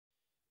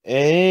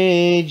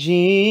ए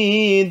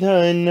जी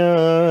धन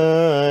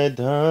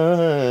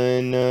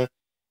धन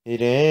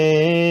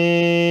रेणी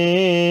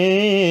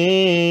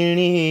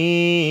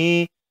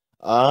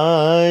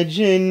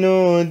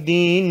આજનો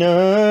દિન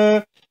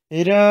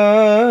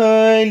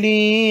રાલિયામણો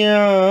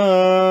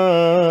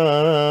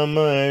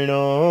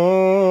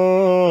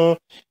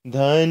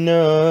ધન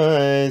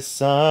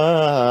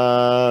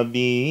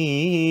સાબીજ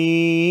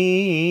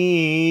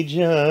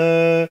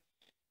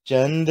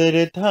ચંદ્ર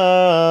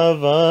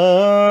થાવર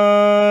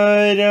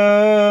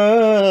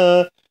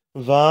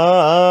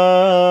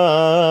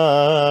વાર્યા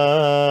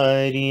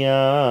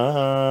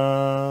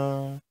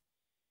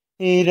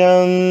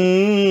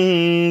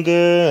રંગ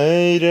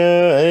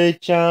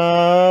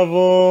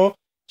રચાવો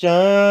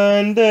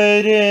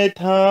ચંદર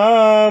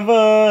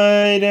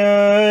થાવર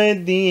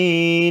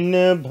દીન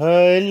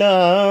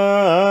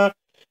ભલા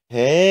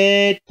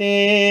હે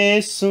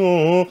તે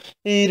શું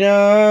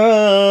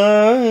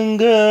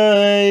રંગ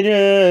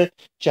રચાવજો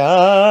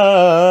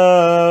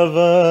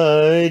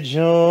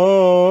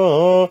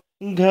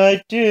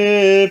ઘટ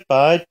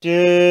પાટ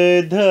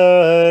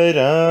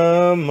ધરમજ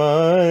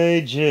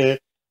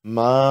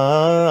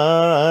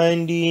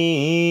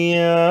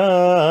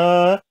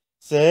માંડિયા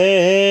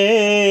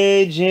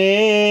સેજે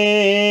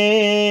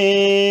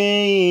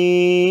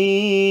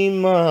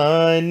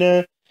માન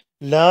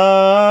લાભજો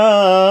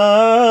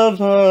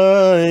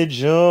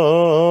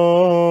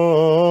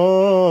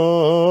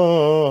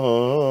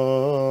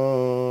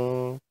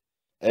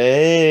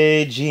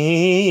એ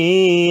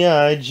જી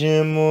આજ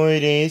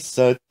મોરે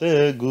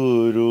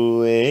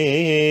સતગુરુએ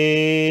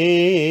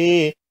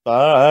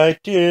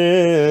પાટ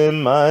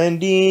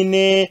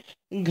માંડીને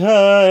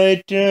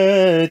ઘટ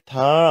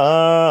થાપ્યા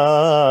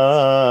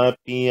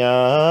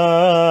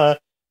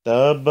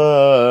તબ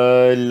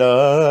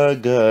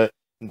લગ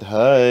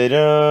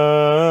ધરમ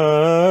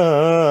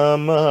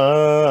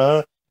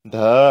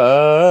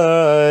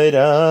ધરમ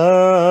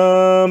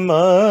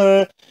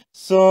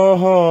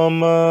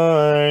સોમણાજી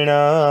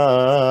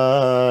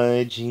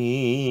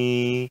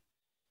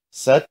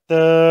સતગુરુએ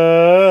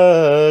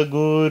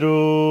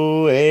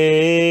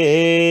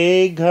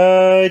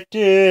ઘટ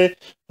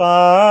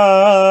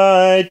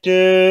પાટ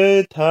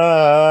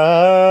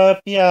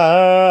થાપ્યા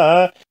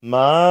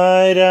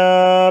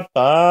મારા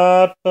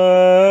પાપ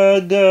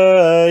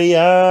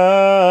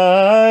ગયા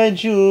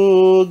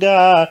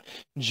જુગા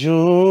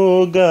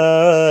જુગતણા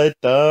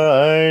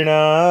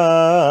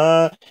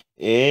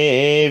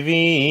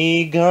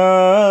એવી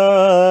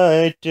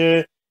ઘટ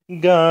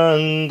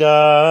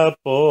ગંગા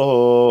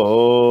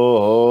પોપ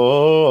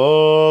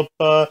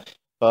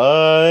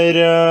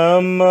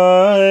પરમલ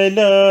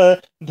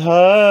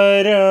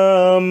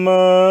ધરમ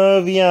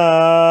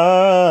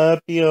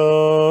વ્યાપ્યો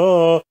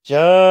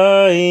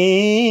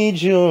જય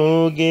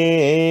જુગે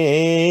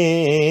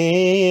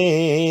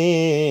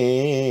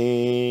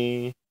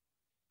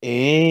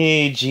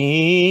એ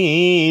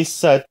જી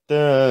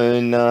સતનારે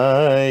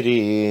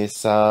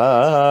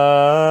સાધુ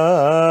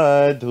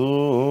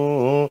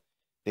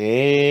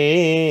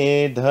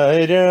તે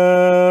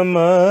ધરમના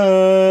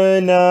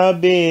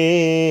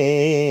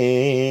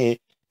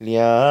બેલ્યા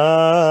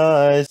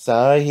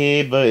સાહેબજીના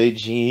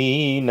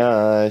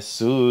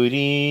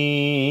સુરી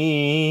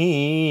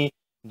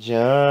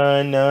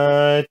જન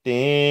તે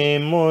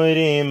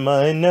મોરે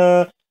મન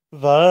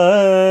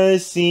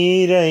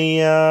વસી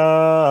રહ્યાજી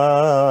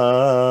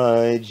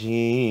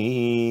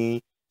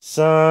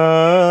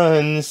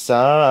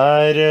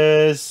સંસાર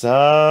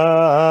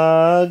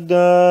સાગર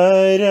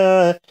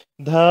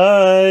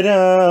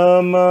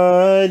ધરમ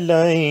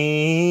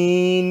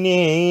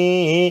લઈને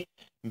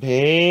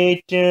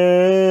ભેટ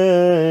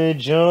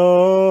જો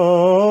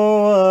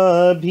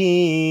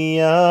અભિયાગત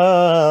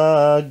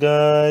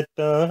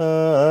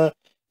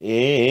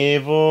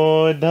એવો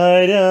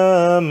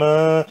ધરમ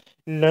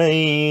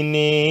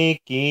લઈને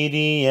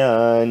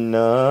કિરિયા ન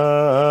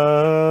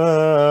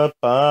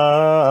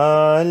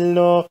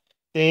પાલો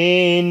તે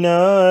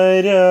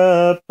નર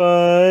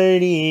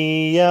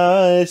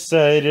પડિયા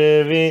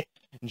સર્વે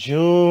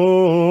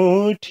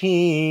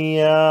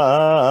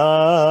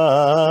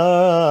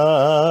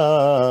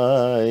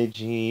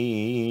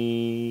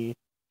જૂઠિયાજી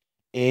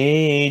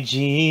એ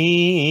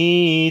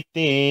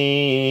જીતે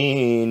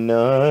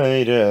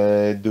નર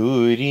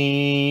દુરી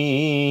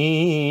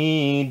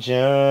જ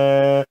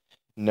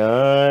ન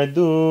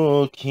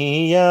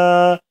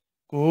દુખિયા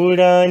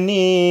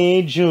કુડાને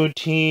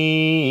જૂઠિયા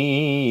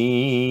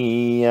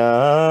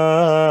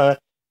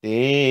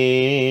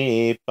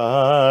તે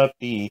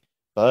પાપી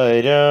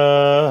પરહરો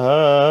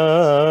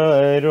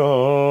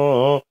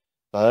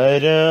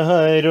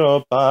પરહરો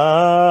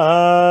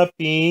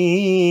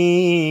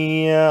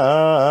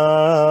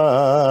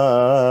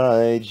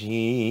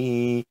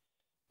પાપિયાજી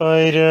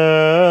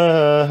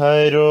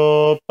પરહરો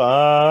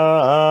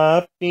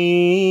પાપી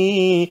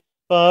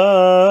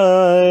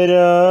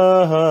પરહરો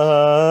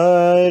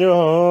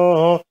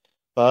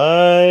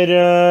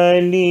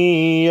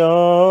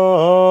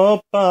પરલિયો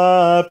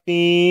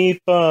પાપી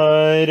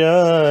પરલિયો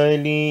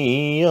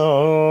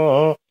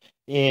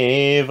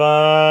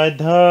એવા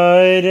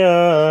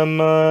ધરમ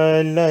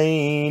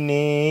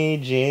લઈને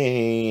જે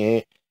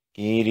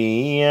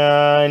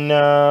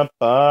કિરિયાના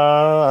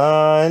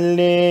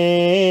પાલે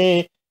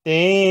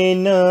તે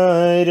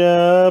નર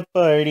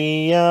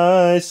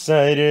પડ્યા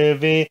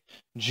સર્વે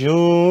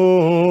જૂઠિયા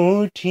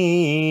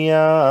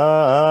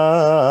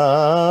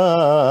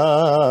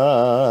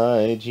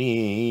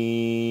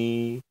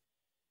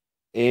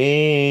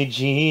એ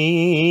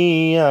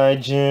જી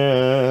આજ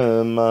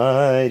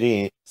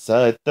મારે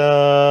સતગુરુએ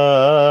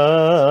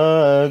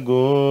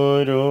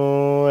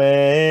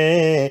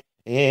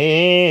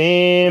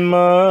એમ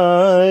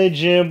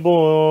જ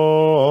બોલ્યા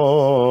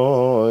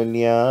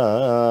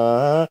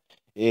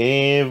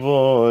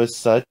એવો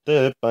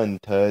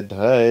સતપંથ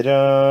ધરમ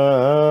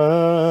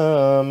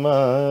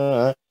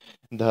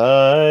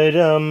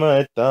ધરમ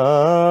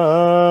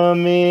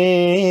તમે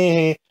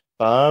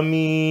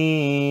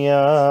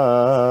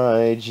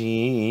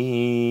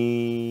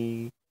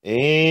પામિયાજી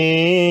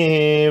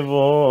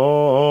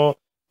એવો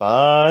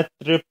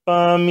પાત્ર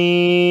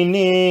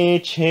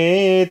પામીને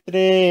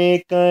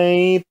છેત્રે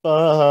કઈ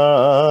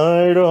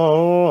પહાડો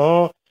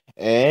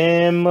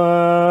એમ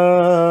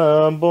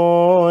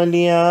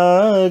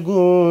બોલ્યા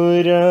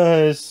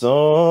ગુરસો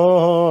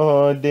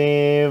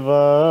દેવ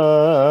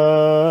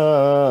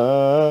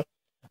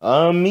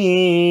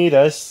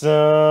અમીરસ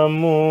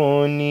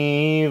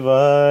મુનિવરે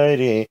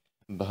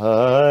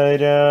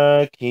ભરખિયા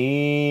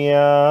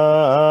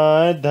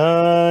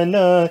ધન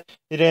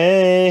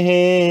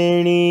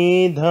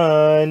રહેણી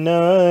ધન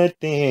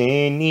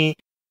તેની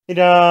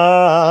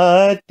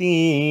રાતિયા